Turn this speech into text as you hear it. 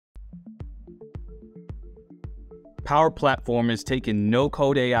Power Platform has taken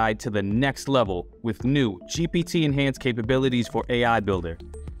no-code AI to the next level with new GPT-enhanced capabilities for AI Builder.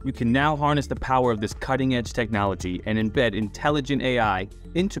 You can now harness the power of this cutting-edge technology and embed intelligent AI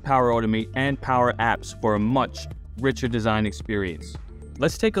into Power Automate and Power Apps for a much richer design experience.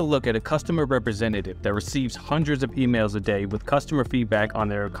 Let's take a look at a customer representative that receives hundreds of emails a day with customer feedback on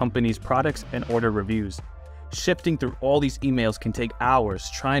their company's products and order reviews. Shifting through all these emails can take hours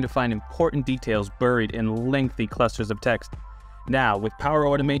trying to find important details buried in lengthy clusters of text. Now, with Power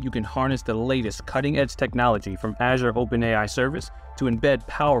Automate, you can harness the latest cutting-edge technology from Azure OpenAI Service to embed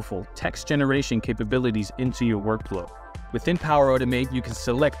powerful text generation capabilities into your workflow. Within Power Automate, you can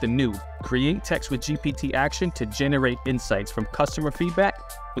select the new Create Text with GPT action to generate insights from customer feedback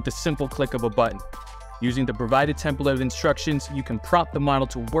with the simple click of a button. Using the provided template of instructions, you can prompt the model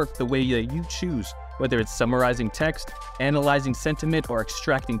to work the way that you choose, whether it's summarizing text, analyzing sentiment, or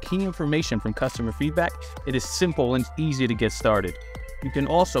extracting key information from customer feedback. It is simple and easy to get started. You can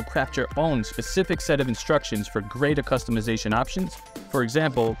also craft your own specific set of instructions for greater customization options. For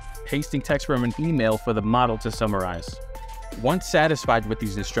example, pasting text from an email for the model to summarize. Once satisfied with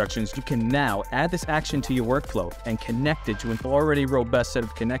these instructions, you can now add this action to your workflow and connect it to an already robust set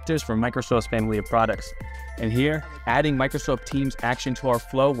of connectors from Microsoft's family of products. And here, adding Microsoft Teams action to our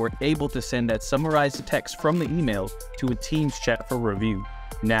flow, we're able to send that summarized text from the email to a Teams chat for review.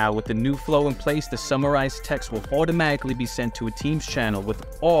 Now, with the new flow in place, the summarized text will automatically be sent to a Teams channel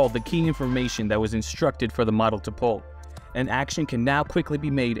with all the key information that was instructed for the model to pull. An action can now quickly be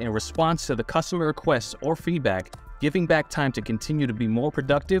made in response to the customer requests or feedback, giving back time to continue to be more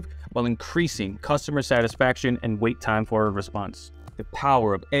productive while increasing customer satisfaction and wait time for a response. The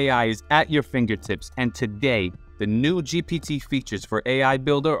power of AI is at your fingertips, and today, the new GPT features for AI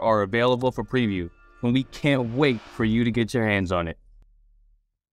Builder are available for preview, and we can't wait for you to get your hands on it.